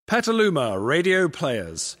Petaluma Radio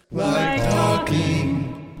Players. Like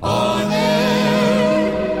talking on air.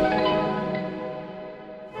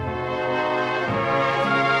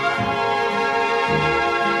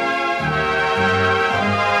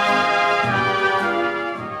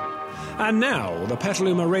 And now, the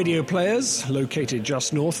Petaluma Radio Players, located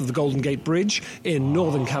just north of the Golden Gate Bridge in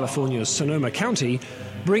Northern California's Sonoma County,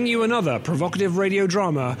 bring you another provocative radio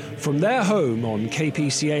drama from their home on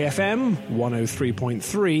KPCA-FM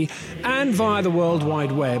 103.3 and via the World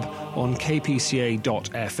Wide Web on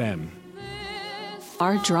kpca.fm.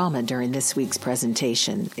 Our drama during this week's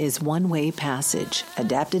presentation is One Way Passage,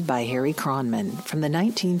 adapted by Harry Cronman from the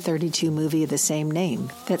 1932 movie of the same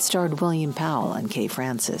name that starred William Powell and Kay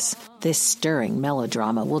Francis. This stirring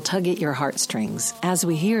melodrama will tug at your heartstrings as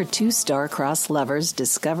we hear two star-crossed lovers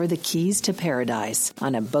discover the keys to paradise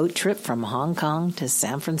on a boat trip from Hong Kong to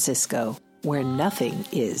San Francisco, where nothing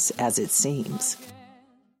is as it seems.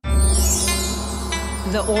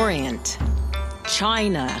 The Orient,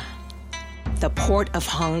 China, the port of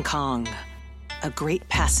Hong Kong. A great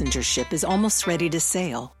passenger ship is almost ready to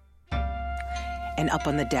sail. And up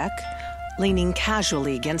on the deck, leaning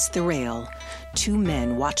casually against the rail, two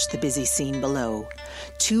men watch the busy scene below.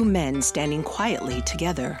 Two men standing quietly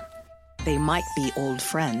together. They might be old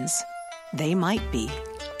friends. They might be,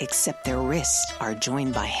 except their wrists are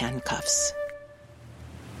joined by handcuffs.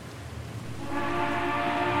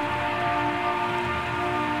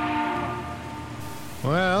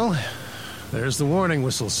 Well, there's the warning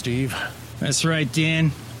whistle, Steve. That's right,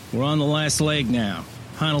 Dan. We're on the last leg now.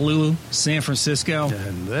 Honolulu, San Francisco.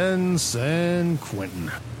 And then San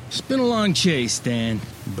Quentin. It's been a long chase, Dan.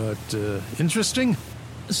 But, interesting?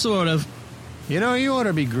 Sort of. You know, you ought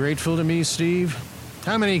to be grateful to me, Steve.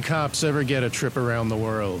 How many cops ever get a trip around the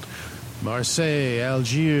world? Marseille,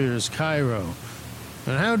 Algiers, Cairo.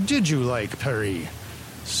 And how did you like Paris?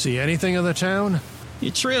 See anything of the town?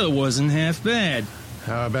 Your trailer wasn't half bad.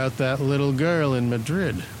 How about that little girl in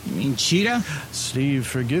Madrid? You mean Cheetah? Steve,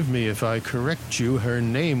 forgive me if I correct you. Her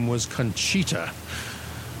name was Conchita.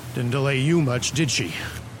 Didn't delay you much, did she?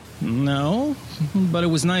 No, but it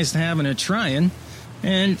was nice having her trying.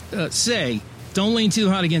 And, say, don't lean too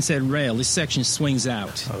hard against that rail. This section swings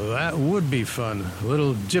out. Oh, that would be fun. A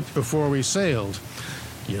little dip before we sailed.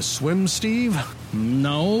 You swim, Steve?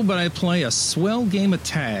 No, but I play a swell game of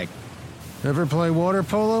tag. Ever play water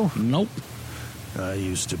polo? Nope. I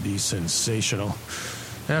used to be sensational.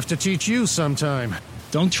 Have to teach you sometime.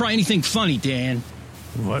 Don't try anything funny, Dan.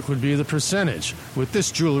 What would be the percentage with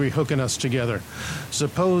this jewelry hooking us together?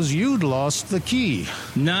 Suppose you'd lost the key.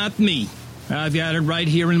 Not me. I've got it right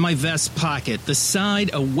here in my vest pocket, the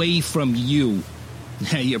side away from you.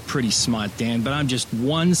 Hey, you're pretty smart, Dan, but I'm just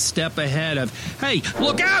one step ahead of... Hey,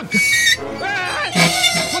 look out!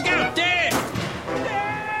 Ah! Look out, Dan!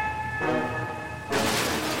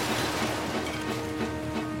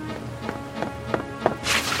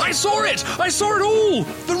 I saw it! I saw it all!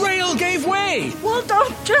 The rail gave way! Well,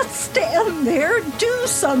 don't just stand there. Do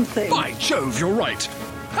something. By Jove, you're right.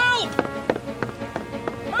 Help!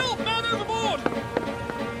 Help, man overboard!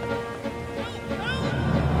 Help!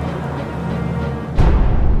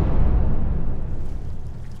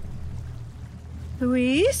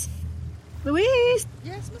 Louise? Louise?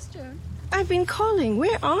 Yes, Miss Joan? I've been calling.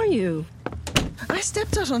 Where are you? I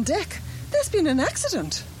stepped out on deck. There's been an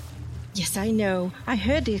accident. Yes, I know. I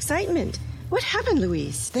heard the excitement. What happened,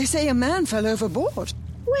 Louise? They say a man fell overboard.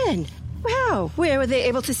 When? How? Where were they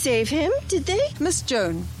able to save him? Did they? Miss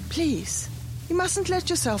Joan, please. You mustn't let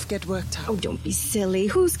yourself get worked up. Oh, don't be silly.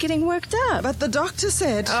 Who's getting worked up? But the doctor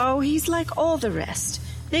said... Oh, he's like all the rest.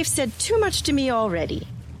 They've said too much to me already.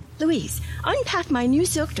 Louise, unpack my new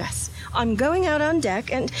silk dress. I'm going out on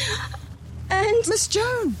deck and... Miss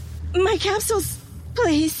Joan! My capsules,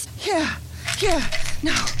 please. Here.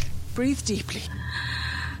 Now, breathe deeply.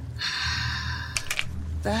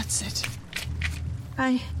 That's it.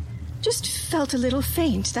 I just felt a little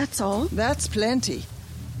faint, that's all. That's plenty.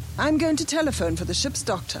 I'm going to telephone for the ship's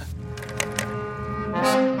doctor.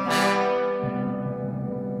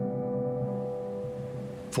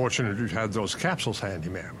 Fortunate you had those capsules handy,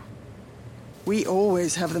 ma'am. We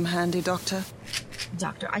always have them handy, Doctor.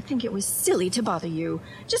 Doctor, I think it was silly to bother you,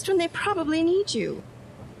 just when they probably need you.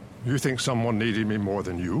 You think someone needed me more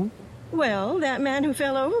than you? Well, that man who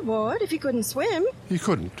fell overboard, if he couldn't swim. He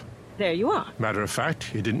couldn't. There you are. Matter of fact,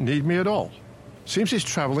 he didn't need me at all. Seems he's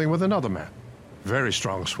traveling with another man. Very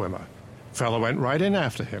strong swimmer. Fellow went right in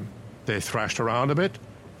after him. They thrashed around a bit,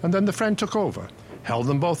 and then the friend took over. Held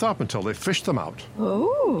them both up until they fished them out.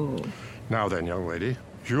 Oh. Now then, young lady,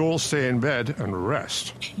 you'll stay in bed and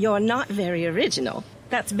rest. You're not very original.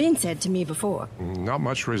 That's been said to me before. Not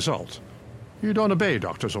much result. You don't obey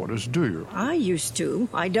doctor's orders, do you? I used to.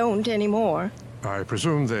 I don't anymore. I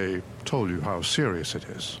presume they told you how serious it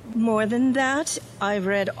is. More than that, I've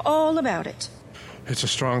read all about it. It's a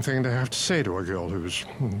strong thing to have to say to a girl who's,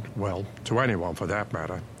 well, to anyone for that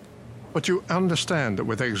matter. But you understand that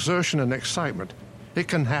with exertion and excitement, it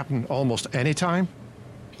can happen almost any time?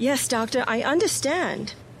 Yes, Doctor, I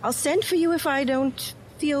understand. I'll send for you if I don't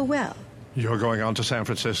feel well. You're going on to San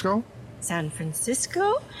Francisco? San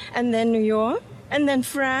Francisco, and then New York, and then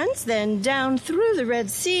France, then down through the Red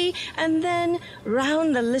Sea, and then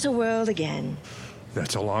round the little world again.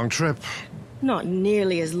 That's a long trip. Not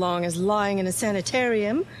nearly as long as lying in a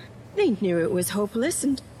sanitarium. They knew it was hopeless,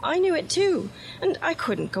 and I knew it too. And I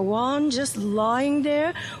couldn't go on just lying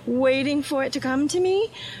there, waiting for it to come to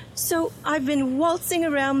me. So I've been waltzing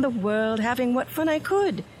around the world, having what fun I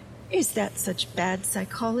could. Is that such bad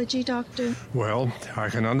psychology, Doctor? Well, I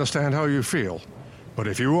can understand how you feel. But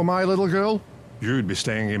if you were my little girl, you'd be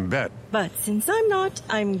staying in bed. But since I'm not,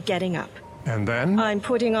 I'm getting up. And then? I'm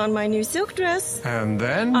putting on my new silk dress. And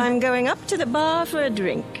then? I'm going up to the bar for a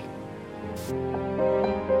drink.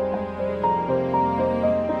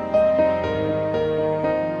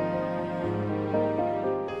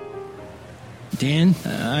 Dan,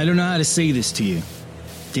 I don't know how to say this to you.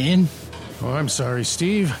 Dan? Oh, I'm sorry,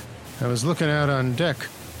 Steve. I was looking out on deck.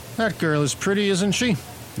 That girl is pretty, isn't she?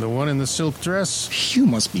 The one in the silk dress? You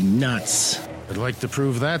must be nuts. I'd like to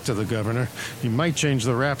prove that to the governor. He might change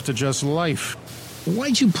the rap to just life.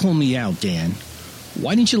 Why'd you pull me out, Dan?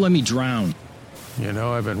 Why didn't you let me drown? You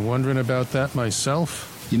know, I've been wondering about that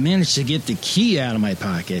myself. You managed to get the key out of my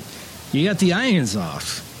pocket. You got the irons off.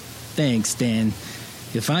 Thanks, Dan.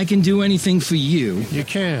 If I can do anything for you... You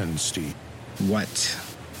can, Steve. What?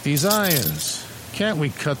 These irons. Can't we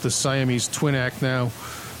cut the Siamese twin act now?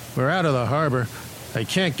 We're out of the harbor. They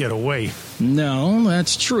can't get away. No,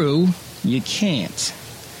 that's true. You can't.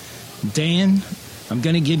 Dan, I'm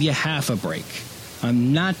going to give you half a break.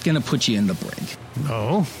 I'm not going to put you in the brig.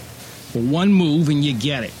 No? For one move and you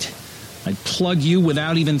get it. I'd plug you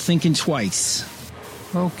without even thinking twice.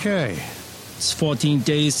 Okay. It's 14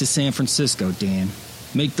 days to San Francisco, Dan.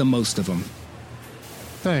 Make the most of them.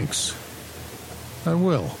 Thanks. I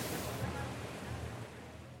will.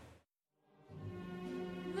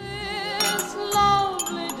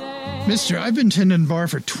 Mister, I've been tending bar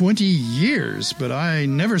for 20 years, but I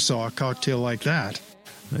never saw a cocktail like that.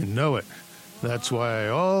 I know it. That's why I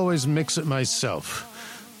always mix it myself.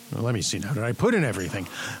 Well, let me see now. Did I put in everything?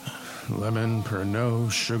 Lemon,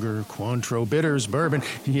 Pernod, sugar, Cointreau, bitters, bourbon.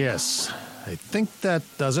 Yes, I think that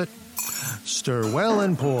does it. Stir well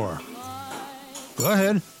and pour. Go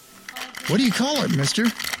ahead. What do you call it, mister?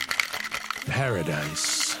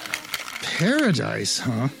 Paradise. Paradise,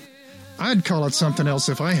 huh? I'd call it something else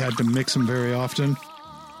if I had to mix them very often.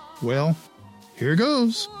 Well, here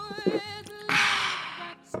goes.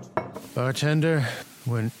 Bartender,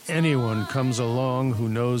 when anyone comes along who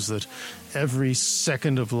knows that every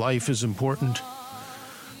second of life is important,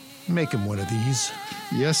 make him one of these.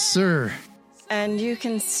 Yes, sir. And you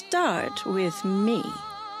can start with me.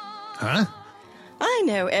 Huh? I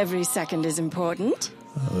know every second is important.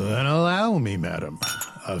 Then allow me, madam.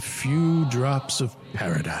 A few drops of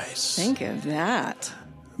paradise. Think of that.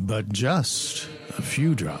 But just a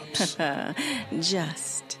few drops.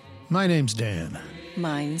 Just. My name's Dan.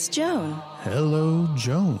 Mine's Joan. Hello,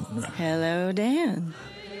 Joan. Hello, Dan.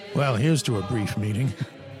 Well, here's to a brief meeting.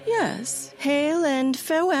 Yes. Hail and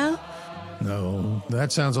farewell. No,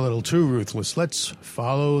 that sounds a little too ruthless. Let's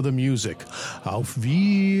follow the music. Auf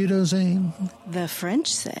Wiedersehen. The French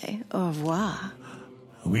say au revoir.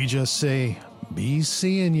 We just say, be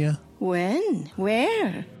seeing ya. When?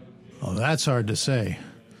 Where? Oh, that's hard to say.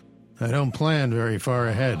 I don't plan very far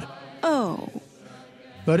ahead. Oh.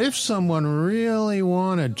 But if someone really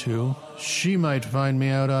wanted to, she might find me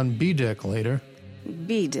out on B-deck later.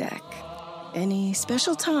 B-deck. Any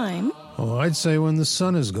special time? Oh, I'd say when the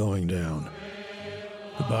sun is going down.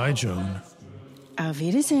 Goodbye, Joan. Auf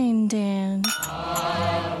Wiedersehen, Dan.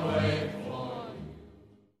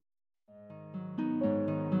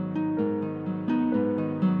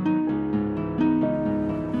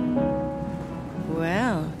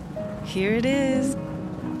 Well, here it is.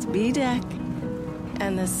 It's B-deck.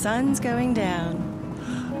 And the sun's going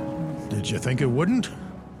down. Did you think it wouldn't?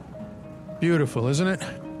 Beautiful, isn't it?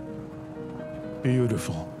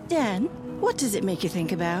 Beautiful. Dan, what does it make you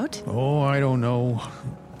think about? Oh, I don't know.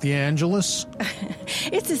 The Angelus?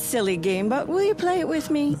 It's a silly game, but will you play it with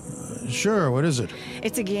me? Sure, what is it?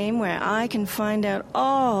 It's a game where I can find out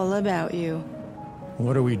all about you.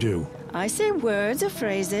 What do we do? I say words or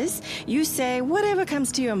phrases. You say whatever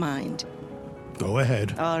comes to your mind. Go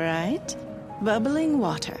ahead. All right. Bubbling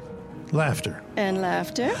water. Laughter. And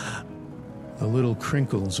laughter. The little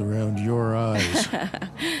crinkles around your eyes.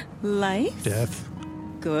 Life. Death.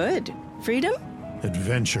 Good. Freedom.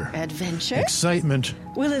 Adventure. Adventure. Excitement.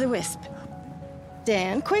 Will-o'-the-wisp.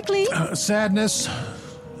 Dan, quickly. Sadness.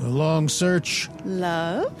 A long search.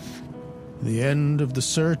 Love. The end of the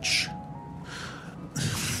search.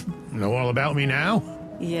 Know all about me now?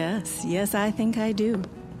 Yes, I think I do.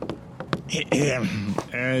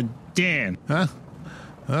 Dan. Huh?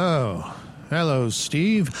 Oh, hello,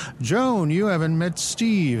 Steve. Joan, you haven't met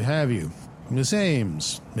Steve, have you? Miss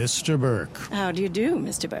Ames, Mr. Burke. How do you do,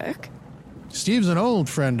 Mr. Burke? Steve's an old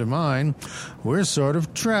friend of mine. We're sort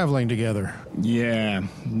of traveling together. Yeah,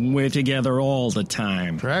 we're together all the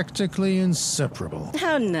time. Practically inseparable.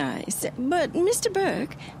 How nice. But, Mr.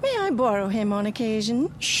 Burke, may I borrow him on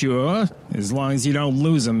occasion? Sure, as long as you don't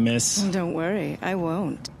lose him, miss. Don't worry, I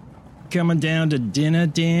won't. Coming down to dinner,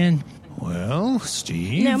 Dan? Well,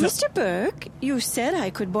 Steve... Now, Mr. Burke, you said I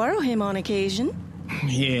could borrow him on occasion.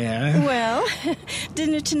 Yeah. Well,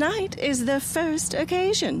 dinner tonight is the first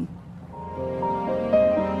occasion.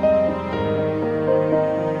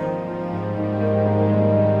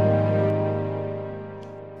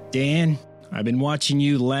 Dan, I've been watching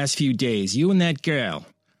you the last few days. You and that girl.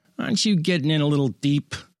 Aren't you getting in a little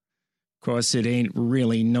deep? Of course, it ain't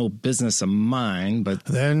really no business of mine, but...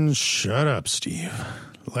 Then shut up, Steve.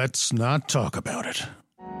 Let's not talk about it.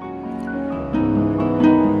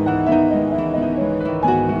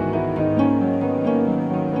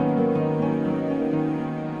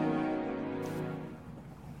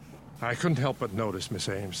 I couldn't help but notice, Miss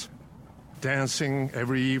Ames. Dancing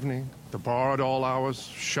every evening, the bar at all hours,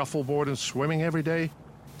 shuffleboard and swimming every day.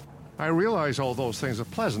 I realize all those things are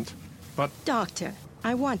pleasant, but... Doctor,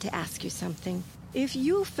 I want to ask you something. If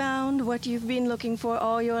you found what you've been looking for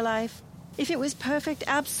all your life, if it was perfect,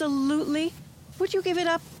 absolutely, would you give it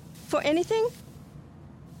up for anything?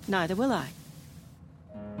 Neither will I.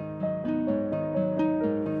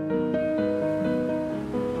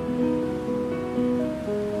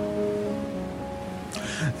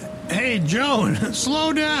 Hey, Joan,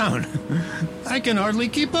 slow down. I can hardly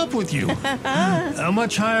keep up with you. How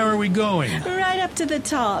much higher are we going? Right up to the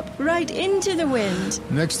top, right into the wind.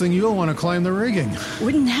 Next thing you'll want to climb the rigging.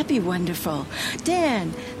 Wouldn't that be wonderful?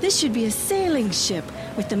 Dan, this should be a sailing ship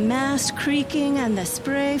with the mast creaking and the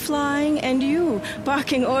spray flying and you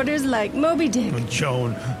barking orders like Moby Dick.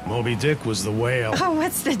 Joan, Moby Dick was the whale. Oh,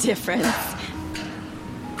 what's the difference?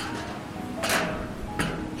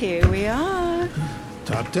 Here we are.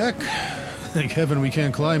 Top deck. Thank heaven we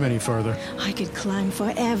can't climb any further. I could climb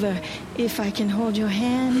forever if I can hold your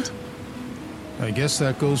hand. I guess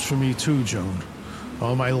that goes for me too, Joan.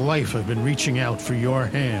 All my life I've been reaching out for your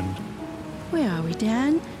hand. Where are we,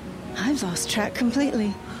 Dan? I've lost track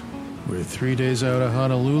completely. We're 3 days out of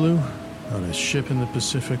Honolulu on a ship in the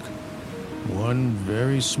Pacific. One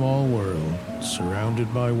very small world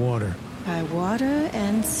surrounded by water. By water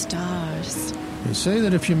and stars. They say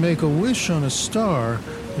that if you make a wish on a star,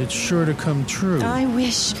 it's sure to come true. I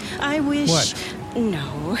wish. What?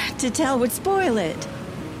 No, to tell would spoil it.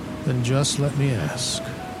 Then just let me ask.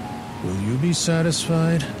 Will you be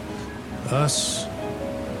satisfied? Us?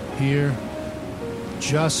 Here?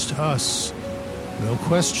 Just us? No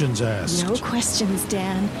questions asked. No questions,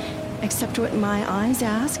 Dan. Except what my eyes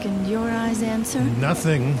ask and your eyes answer.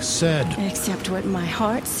 Nothing said. Except what my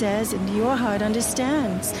heart says and your heart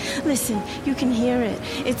understands. Listen, you can hear it.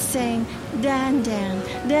 It's saying, Dan,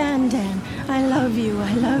 Dan, Dan, Dan, I love you,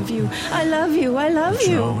 I love you, I love you, I love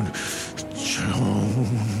you. Joan.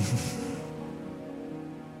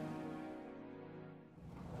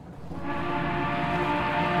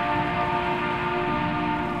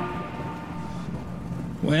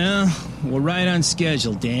 Well, we're right on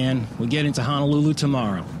schedule, Dan. We get into Honolulu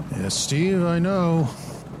tomorrow. Yes, Steve, I know.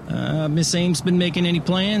 Miss Ames been making any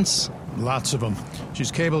plans? Lots of them.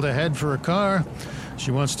 She's cabled ahead for a car.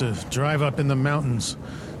 She wants to drive up in the mountains.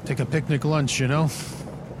 Take a picnic lunch, you know?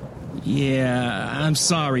 Yeah, I'm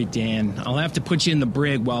sorry, Dan. I'll have to put you in the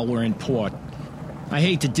brig while we're in port. I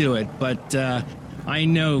hate to do it, but I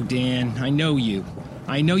know, Dan. I know you.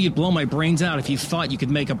 I know you'd blow my brains out if you thought you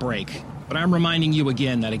could make a break. But I'm reminding you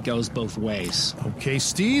again that it goes both ways. Okay,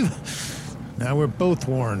 Steve. Now we're both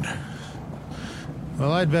warned.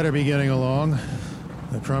 Well, I'd better be getting along.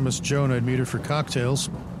 I promised Joan I'd meet her for cocktails.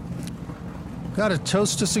 Got a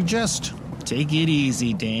toast to suggest? Take it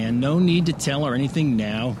easy, Dan. No need to tell her anything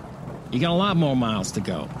now. You got a lot more miles to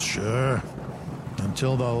go. Sure.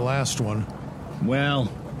 Until the last one. Well,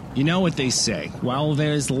 You know what they say. While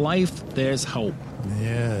there's life, there's hope.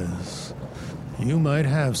 Yes. You might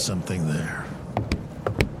have something there.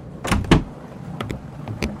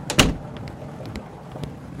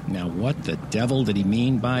 Now, what the devil did he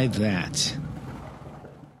mean by that?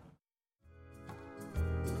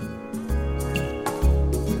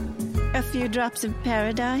 A few drops of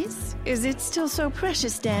paradise? Is it still so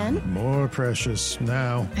precious, Dan? More precious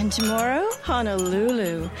now. And tomorrow,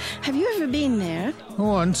 Honolulu. Have you ever been there?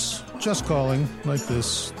 Once, just calling, like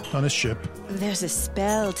this, on a ship. There's a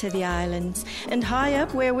spell to the islands, and high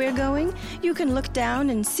up where we're going, you can look down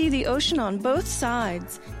and see the ocean on both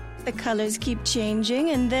sides. The colors keep changing,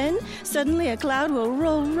 and then suddenly a cloud will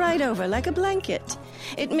roll right over like a blanket.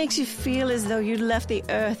 It makes you feel as though you'd left the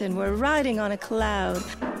earth and were riding on a cloud.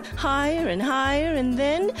 Higher and higher, and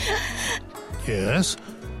then... Yes?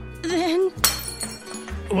 Then...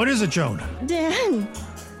 What is it, Joan? Dan!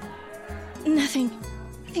 Nothing.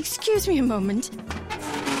 Excuse me a moment.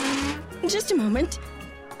 Just a moment.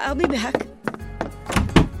 I'll be back.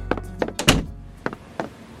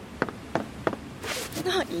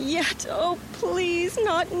 Not yet. Oh, please,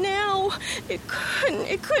 not now. It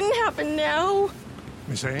couldn't happen now.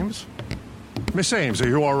 Miss Ames? Miss Ames, are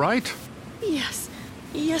you all right? Yes.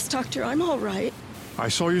 Yes, Doctor, I'm all right. I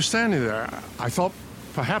saw you standing there. I thought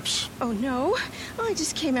perhaps... Oh, no. I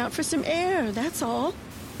just came out for some air, that's all.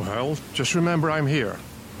 Well, just remember I'm here,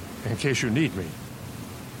 in case you need me.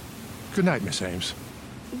 Good night, Miss Ames.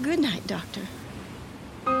 Good night, Doctor.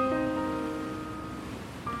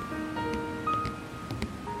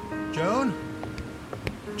 Joan?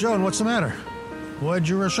 Joan, what's the matter? Why'd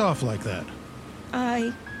you rush off like that?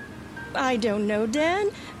 I don't know, Dan.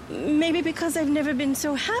 Maybe because I've never been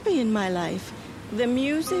so happy in my life. The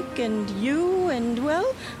music and you and,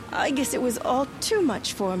 well, I guess it was all too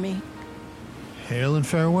much for me. Hail and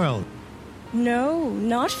farewell. No,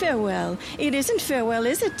 not farewell. It isn't farewell,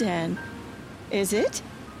 is it, Dan? Is it?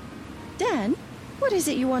 Dan, what is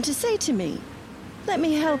it you want to say to me? Let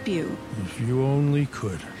me help you. If you only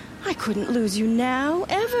could. I couldn't lose you now,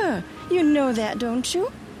 ever. You know that, don't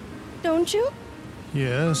you? Don't you?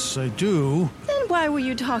 Yes, I do. Then why were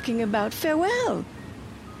you talking about farewell?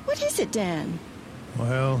 What is it, Dan?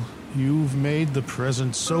 Well, you've made the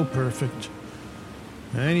present so perfect.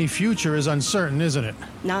 Any future is uncertain, isn't it?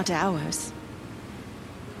 Not ours.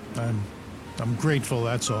 I'm grateful,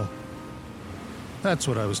 that's all. That's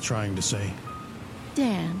what I was trying to say.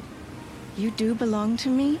 Dan, you do belong to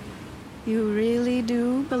me? You really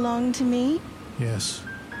do belong to me? Yes.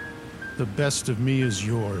 The best of me is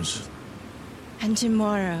yours. And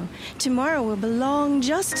tomorrow will belong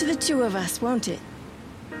just to the two of us, won't it?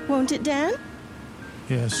 Won't it, Dan?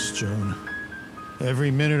 Yes, Joan. Every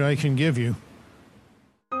minute I can give you.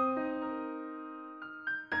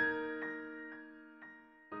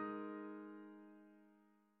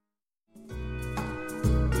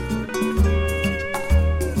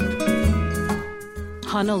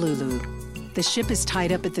 Honolulu. The ship is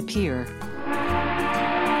tied up at the pier.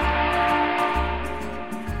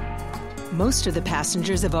 Most of the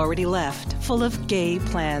passengers have already left, full of gay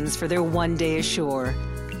plans for their one day ashore.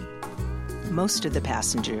 Most of the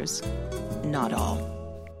passengers, not all.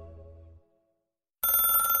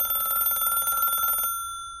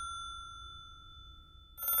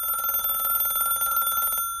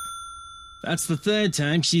 That's the third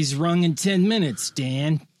time she's rung in 10 minutes,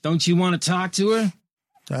 Dan. Don't you want to talk to her?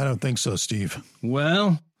 I don't think so, Steve.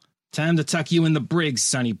 Well, time to tuck you in the brig,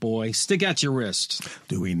 sonny boy. Stick out your wrist.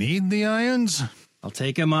 Do we need the irons? I'll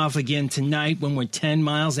take them off again tonight when we're 10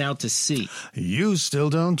 miles out to sea. You still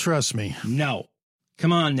don't trust me. No.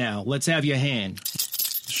 Come on now, let's have your hand.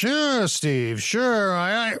 Sure, Steve,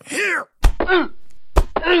 sure, Here!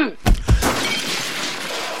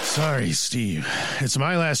 Sorry, Steve. It's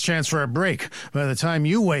my last chance for a break. By the time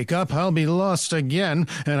you wake up, I'll be lost again,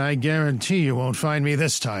 and I guarantee you won't find me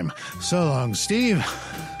this time. So long, Steve.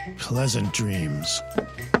 Pleasant dreams.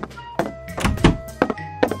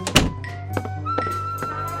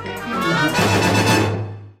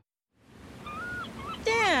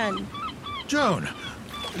 Dan! Joan,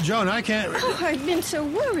 I can't... Oh, I've been so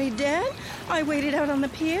worried, Dan. I waited out on the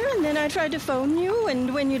pier, and then I tried to phone you,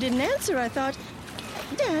 and when you didn't answer, I thought...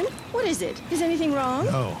 Dan, what is it? Is anything wrong?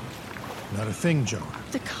 No, not a thing, Joan.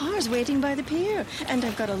 The car's waiting by the pier, and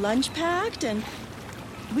I've got a lunch packed, and...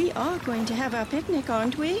 We are going to have our picnic,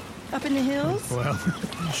 aren't we? Up in the hills? Well,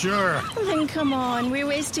 sure. Then come on, we're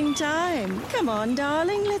wasting time. Come on,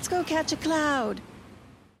 darling, let's go catch a cloud.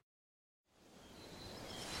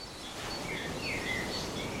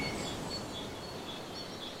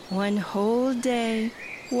 One whole day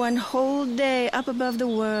up above the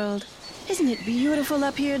world. Isn't it beautiful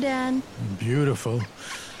up here, Dan? Beautiful.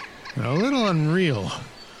 A little unreal.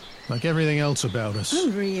 Like everything else about us.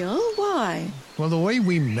 Unreal? Why? Well, the way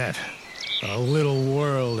we met. A little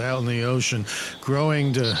world out in the ocean,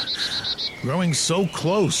 growing so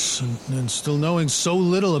close and still knowing so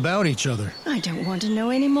little about each other. I don't want to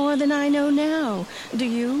know any more than I know now. Do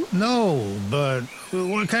you? No, but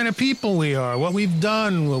what kind of people we are, what we've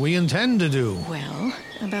done, what we intend to do. Well,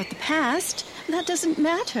 about the past, that doesn't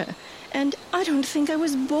matter. And I don't think I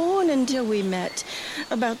was born until we met.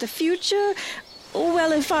 About the future,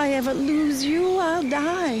 well, if I ever lose you, I'll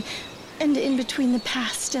die. And in between the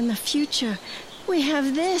past and the future, we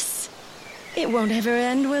have this. It won't ever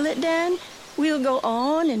end, will it, Dan? We'll go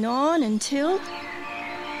on until...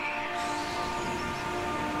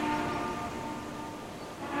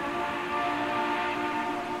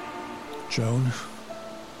 Joan,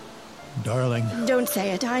 darling. Don't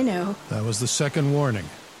say it, I know. That was the second warning.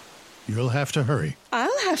 You'll have to hurry.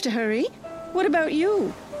 I'll have to hurry. What about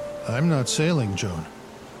you? I'm not sailing, Joan.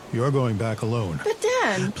 You're going back alone. But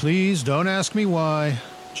Dan... Please don't ask me why.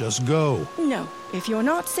 Just go. No, if you're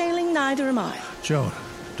not sailing, neither am I. Joan,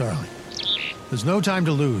 darling, there's no time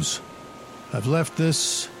to lose. I've left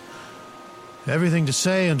everything to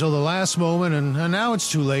say until the last moment, and now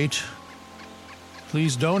it's too late.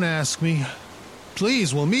 Please don't ask me.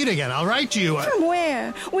 Please, we'll meet again. I'll write to you. From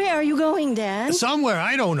where? Where are you going, Dan? Somewhere,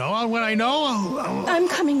 I don't know. When I know, I'm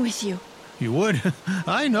coming with you. You would?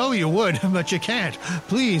 I know you would, but you can't.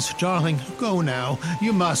 Please, darling, go now.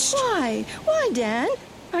 You must. Why? Why, Dan?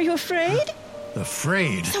 Are you afraid?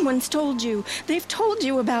 Afraid? Someone's told you. They've told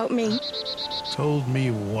you about me. Told me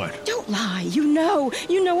what? Don't lie. You know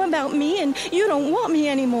about me, and you don't want me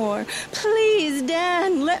anymore. Please,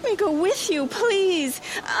 Dan, let me go with you, please.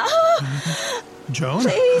 Joan?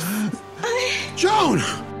 Please. Joan!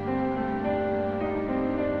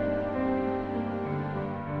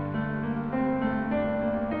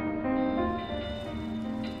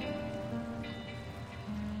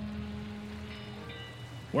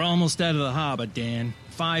 We're almost out of the harbor, Dan.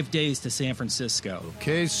 5 days to San Francisco.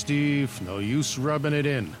 Okay, Steve. No use rubbing it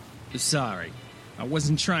in. Sorry. I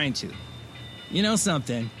wasn't trying to. You know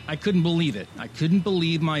something? I couldn't believe it. I couldn't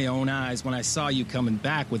believe my own eyes when I saw you coming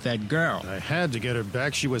back with that girl. I had to get her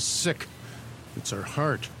back. She was sick. It's her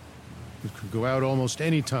heart. It could go out almost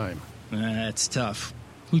any time. That's tough.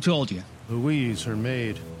 Who told you? Louise, her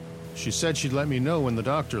maid. She said she'd let me know when the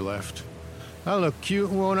doctor left. I'll look cute,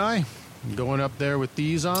 won't I? Going up there with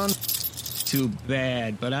these on? Too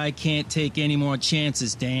bad, but I can't take any more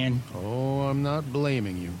chances, Dan. Oh, I'm not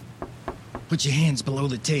blaming you. Put your hands below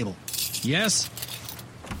the table. Yes?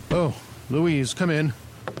 Oh, Louise, come in.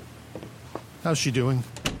 How's she doing?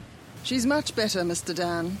 She's much better, Mr.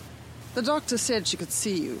 Dan. The doctor said she could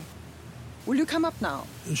see you. Will you come up now?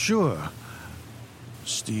 Sure.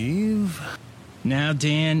 Steve? Now,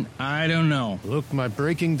 Dan, I don't know. Look, my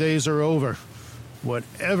breaking days are over.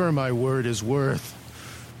 Whatever my word is worth,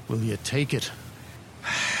 will you take it?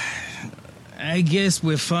 I guess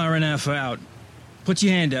we're far enough out. Put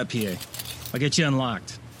your hand up here. I'll get you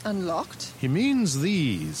unlocked. Unlocked? He means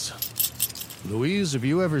these. Louise, have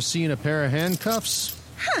you ever seen a pair of handcuffs?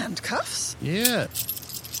 Handcuffs? Yeah.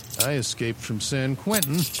 I escaped from San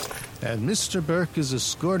Quentin, and Mr. Burke is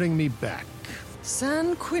escorting me back.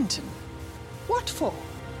 San Quentin? What for?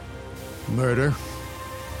 Murder.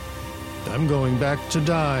 I'm going back to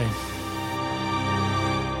die.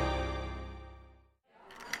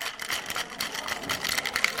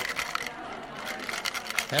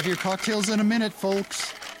 Have your cocktails in a minute,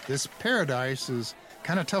 folks. This paradise is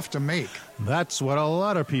kind of tough to make. That's what a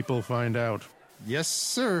lot of people find out. Yes,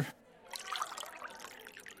 sir.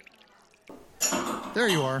 There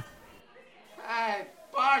you are. Hey,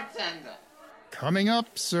 bartender. Coming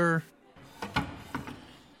up, sir.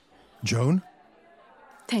 Joan?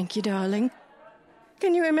 Thank you, darling.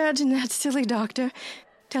 Can you imagine that silly doctor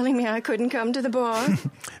telling me I couldn't come to the bar?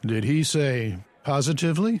 Did he say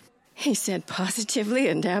positively? He said positively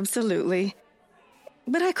and absolutely.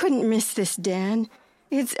 But I couldn't miss this, Dan.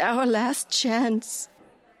 It's our last chance.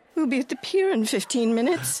 We'll be at the pier in 15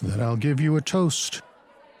 minutes. Then I'll give you a toast.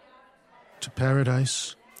 To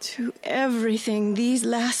paradise. To everything these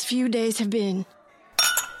last few days have been.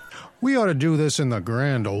 We ought to do this in the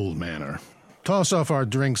grand old manner. Toss off our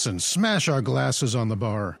drinks and smash our glasses on the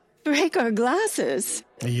bar. Break our glasses?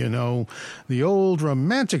 You know, the old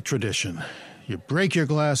romantic tradition. You break your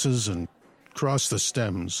glasses and cross the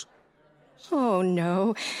stems. Oh,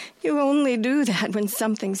 no. You only do that when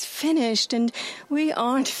something's finished, and we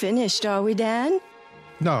aren't finished, are we, Dan?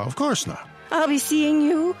 No, of course not. I'll be seeing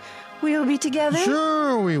you. We'll be together?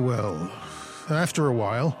 Sure we will. After a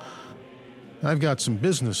while. I've got some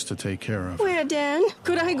business to take care of. Where, Dan?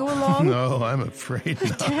 Could I go along? No, I'm afraid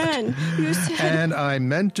not. Dan, you said... And I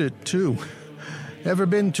meant it, too. Ever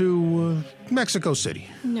been to Mexico City?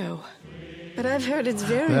 No. But I've heard it's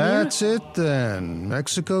very That's it, then.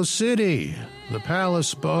 Mexico City. The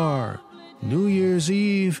Palace Bar. New Year's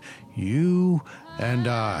Eve, you and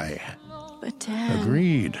I. But Dan...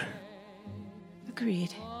 Agreed.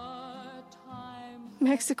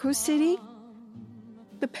 Mexico City?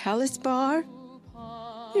 The Palace Bar?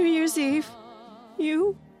 New Year's Eve,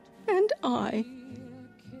 you and I.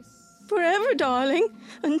 Forever, darling,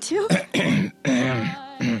 until...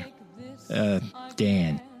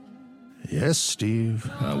 Dan. Yes, Steve.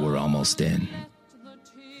 We're almost in.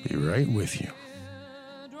 Be right with you.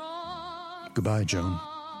 Goodbye, Joan.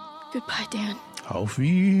 Goodbye, Dan. Auf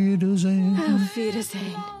Wiedersehen. Auf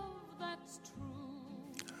Wiedersehen.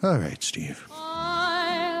 All right, Steve.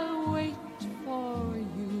 I'll wait for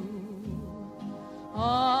you.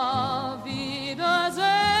 Auf Wiedersehen,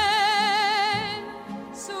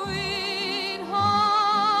 sweetheart.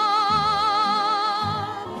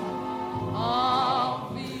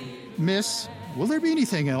 Miss, will there be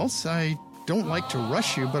anything else? I don't like to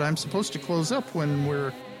rush you, but I'm supposed to close up when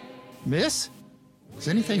we're... Miss? Is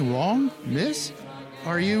anything wrong, miss?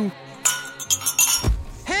 Are you...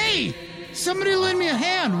 Hey! Somebody lend me a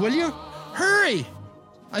hand, will you? Hurry!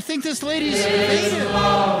 I think this lady's fainted.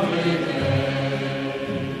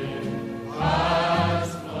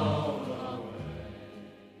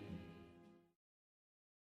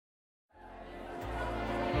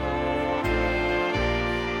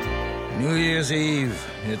 New Year's Eve,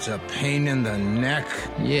 it's a pain in the neck.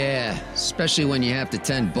 Yeah, especially when you have to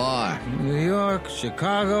tend bar. New York,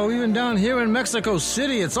 Chicago, even down here in Mexico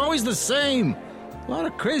City, it's always the same. A lot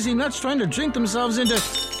of crazy nuts trying to drink themselves into...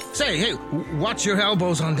 Say, hey, watch your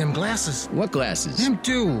elbows on them glasses. What glasses? Them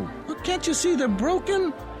too. Can't you see they're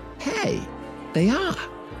broken? Hey, they are.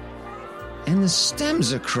 And the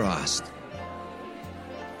stems are crossed.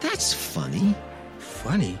 That's funny.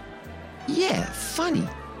 Funny? Yeah, funny.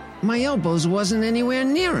 My elbows wasn't anywhere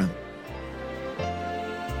near him.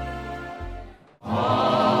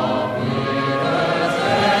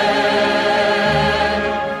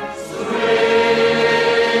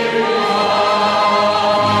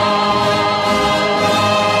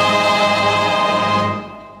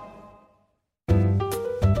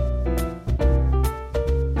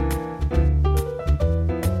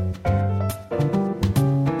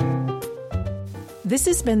 This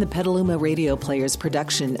has been the Petaluma Radio Players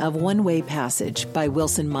production of One Way Passage by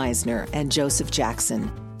Wilson Meisner and Joseph Jackson,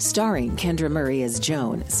 starring Kendra Murray as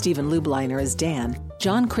Joan, Stephen Lubliner as Dan,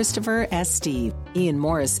 John Christopher as Steve, Ian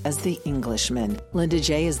Morris as the Englishman, Linda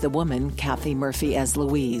J. as the woman, Kathy Murphy as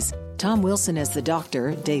Louise, Tom Wilson as the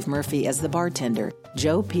doctor, Dave Murphy as the bartender,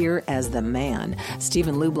 Joe Peer as the man,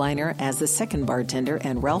 Stephen Lubliner as the second bartender,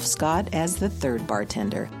 and Ralph Scott as the third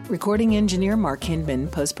bartender. Recording engineer Mark Hindman,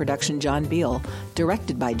 post-production John Beal,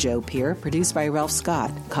 directed by Joe Peer, produced by Ralph Scott,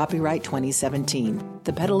 copyright 2017.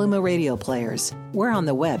 The Petaluma Radio Players. We're on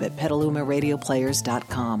the web at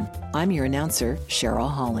petalumaradioplayers.com. I'm your announcer, Cheryl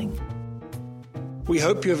Halling. We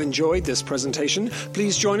hope you have enjoyed this presentation.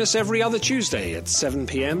 Please join us every other Tuesday at 7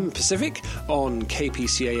 p.m. Pacific on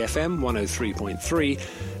KPCA FM 103.3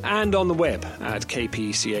 and on the web at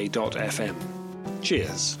kpca.fm.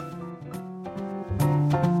 Cheers.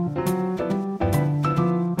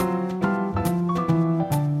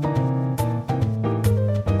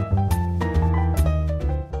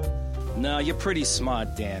 No, you're pretty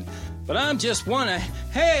smart, Dan. But I'm just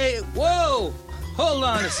Hey, whoa! Hold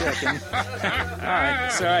on a second. All right,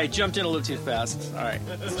 sorry, I jumped in a little too fast. All right,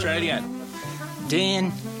 let's try it again.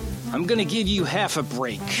 Dan, I'm going to give you half a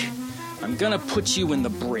break. I'm going to put you in the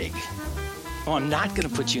brig. Oh, I'm not going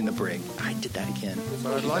to put you in the brig. I did that again.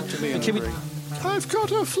 I'd like to be in the brig. I've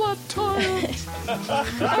got a flat tire.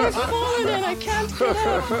 I've fallen and I can't get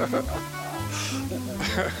out.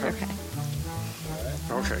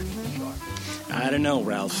 Okay. I don't know,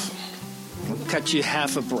 Ralph. I'll cut you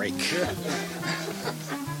half a break.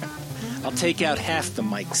 I'll take out half the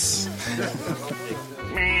mics.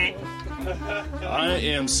 I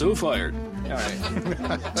am so fired. All right.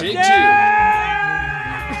 Take two.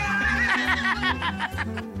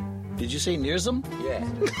 Did you say Nearsam? Yeah.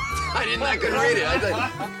 I couldn't read it. I said,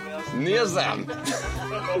 Nearsam.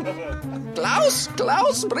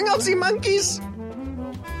 Klaus, bring out the monkeys.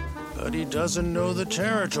 But he doesn't know the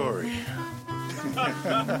territory.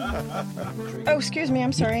 Oh, excuse me,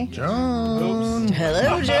 I'm sorry. Joan.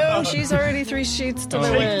 Hello, Joan. She's already 3 sheets to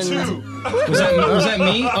the wind. Was that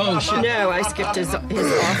me? Oh, shit. No, I skipped his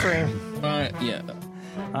offering. Yeah.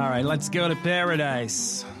 All right, let's go to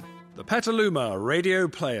paradise. the Petaluma Radio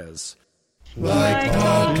Players. Like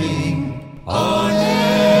talking on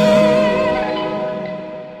air.